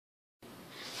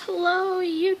Hello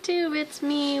YouTube, it's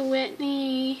me,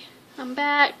 Whitney. I'm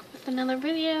back with another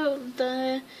video,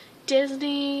 the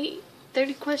Disney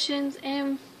 30 questions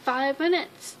in 5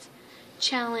 minutes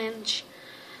challenge.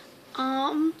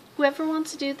 Whoever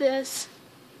wants to do this,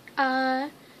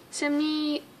 send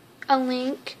me a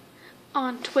link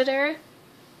on Twitter,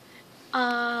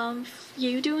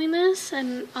 you doing this,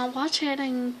 and I'll watch it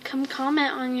and come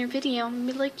comment on your video and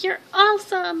be like, you're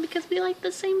awesome because we like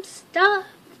the same stuff.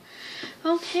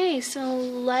 Okay, so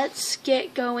let's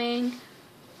get going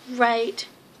right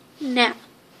now.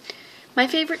 My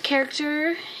favorite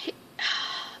character,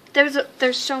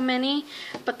 there's so many,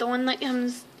 but the one that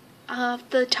comes off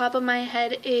the top of my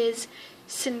head is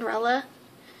Cinderella.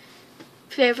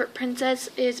 Favorite princess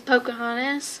is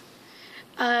Pocahontas.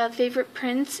 Favorite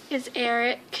prince is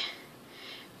Eric.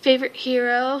 Favorite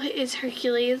hero is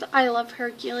Hercules. I love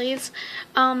Hercules.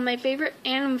 My favorite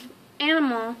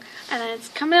animal, and it's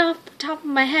coming off the top of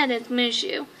my head, is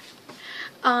Mushu.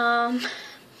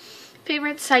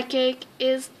 Favorite psychic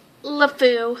is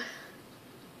LeFou.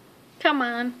 Come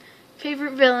on.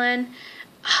 Favorite villain,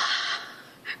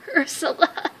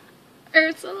 Ursula.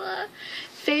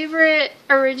 Favorite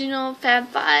original Fab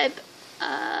Five,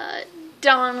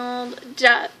 Donald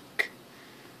Duck.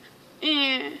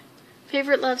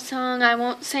 Favorite love song, I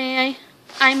won't say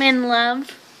I'm in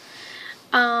love.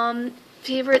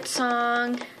 Favorite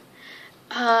song,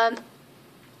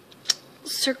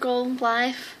 Circle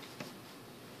Life.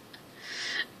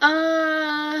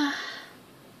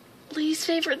 Least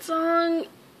favorite song,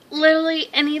 literally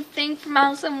anything from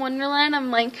Alice in Wonderland. I'm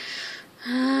like,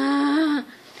 and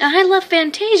I love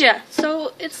Fantasia,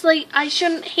 so it's like I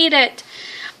shouldn't hate it.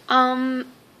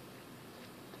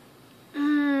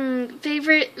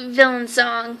 Favorite villain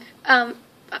song,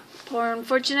 Poor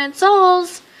Unfortunate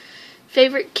Souls.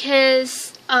 Favorite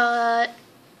kiss, I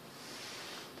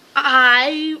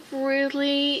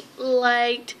really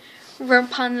liked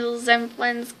Rapunzel's and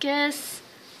Flint's kiss.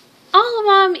 All of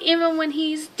them, even when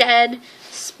he's dead.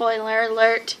 Spoiler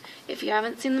alert, if you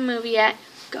haven't seen the movie yet,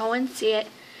 go and see it.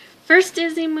 First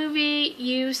Disney movie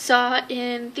you saw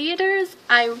in theaters,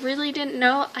 I really didn't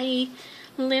know. I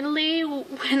literally,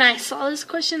 when I saw this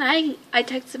question, I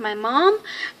texted my mom.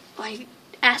 I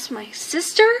asked my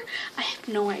sister. I have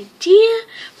no idea,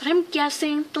 but I'm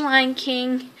guessing The Lion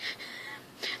King.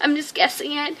 I'm just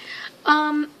guessing it.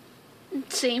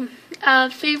 Let's see.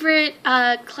 Favorite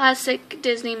classic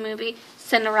Disney movie,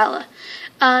 Cinderella.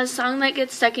 Song that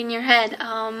gets stuck in your head.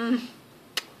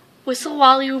 Whistle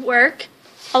While You Work.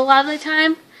 A lot of the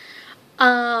time.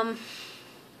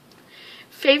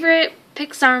 Favorite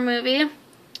Pixar movie,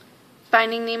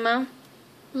 Finding Nemo.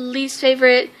 Least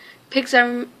favorite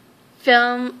Pixar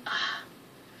film,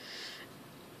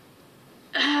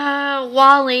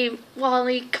 WALL-E.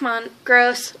 WALL-E, come on,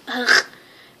 gross. Ugh.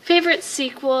 Favorite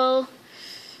sequel,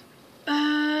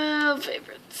 damn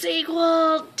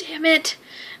it.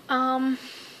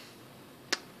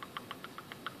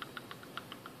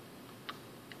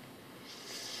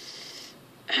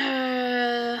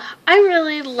 I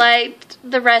really liked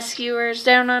The Rescuers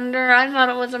Down Under. I thought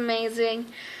it was amazing.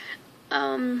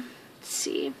 Let's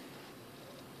see.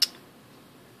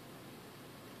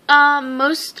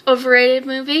 Most overrated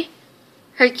movie,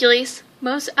 Hercules.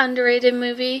 Most underrated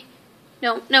movie,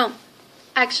 no.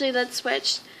 Actually, that's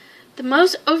switched. The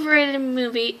most overrated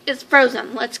movie is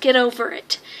Frozen. Let's get over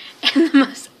it. And the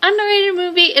most underrated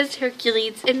movie is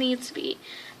Hercules. It needs to be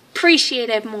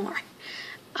appreciated more.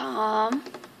 Let's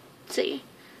see.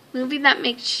 Movie that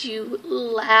makes you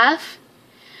laugh.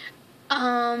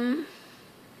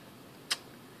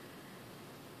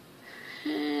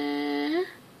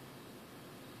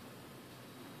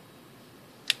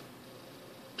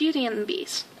 Beauty and the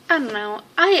Beast. I don't know.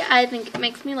 I think it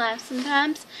makes me laugh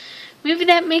sometimes. Movie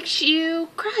that makes you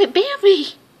cry.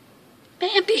 Bambi.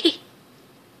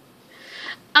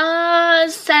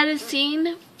 Saddest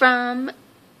scene from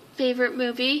favorite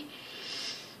movie.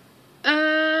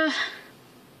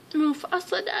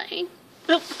 Mufasa dying.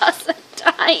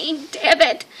 Damn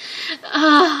it.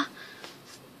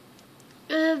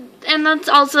 And that's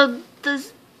also the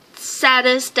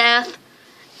saddest death.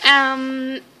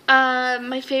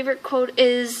 My favorite quote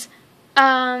is,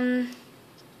 I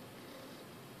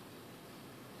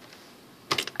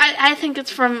think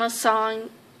it's from a song,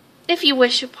 If You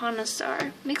Wish Upon a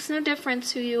Star. Makes no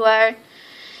difference who you are.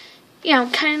 You know,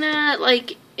 kinda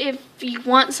like, if you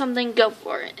want something, go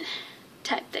for it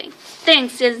type thing.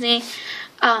 Thanks, Disney.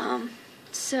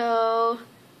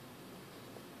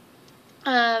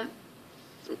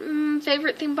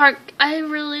 Favorite theme park, I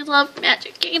really love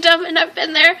Magic Kingdom, and I've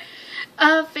been there.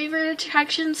 Favorite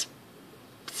attractions,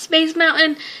 Space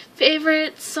Mountain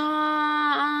favorite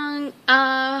song,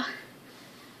 A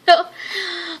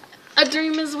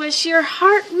Dream is Wish Your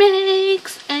Heart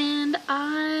Makes, and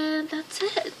that's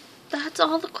it. That's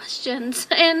all the questions,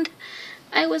 and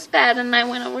I was bad and I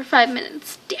went over 5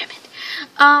 minutes, damn it.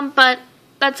 But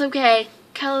that's okay,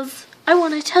 cause I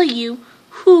want to tell you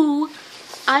who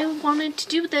I wanted to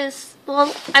do this.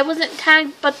 Well, I wasn't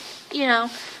tagged, but, you know,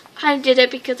 I did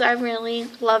it because I really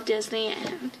love Disney,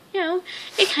 and, you know,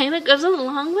 it kind of goes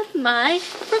along with my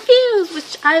reviews,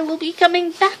 which I will be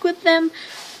coming back with them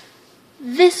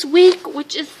this week,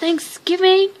 which is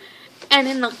Thanksgiving. And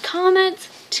in the comments,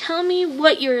 tell me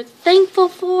what you're thankful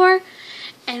for,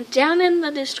 and down in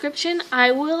the description,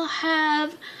 I will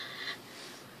have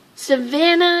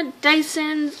Savannah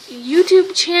Dyson's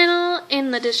YouTube channel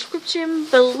in the description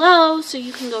below, so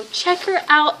you can go check her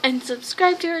out and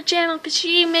subscribe to her channel, because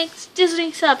she makes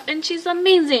Disney stuff and she's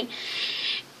amazing.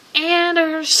 And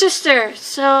her sister,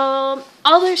 so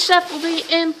all their stuff will be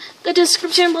in the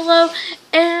description below,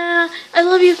 and I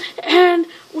love you, and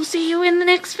we'll see you in the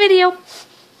next video.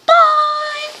 Bye!